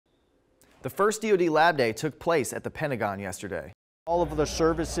The first DOD Lab Day took place at the Pentagon yesterday. All of the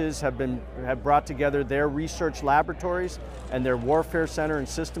services have brought together their research laboratories and their Warfare Center and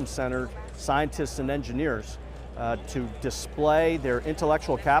Systems Center scientists and engineers to display their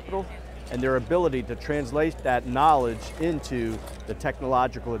intellectual capital and their ability to translate that knowledge into the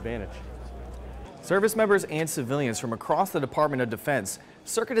technological advantage. Service members and civilians from across the Department of Defense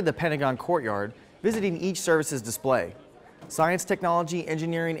circuited the Pentagon courtyard, visiting each service's display. Science, technology,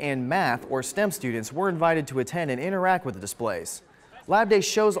 engineering, and math, or STEM students, were invited to attend and interact with the displays. Lab Day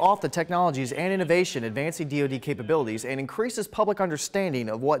shows off the technologies and innovation advancing DoD capabilities and increases public understanding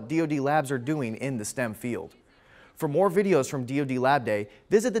of what DoD labs are doing in the STEM field. For more videos from DoD Lab Day,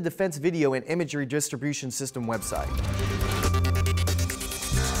 visit the Defense Video and Imagery Distribution System website.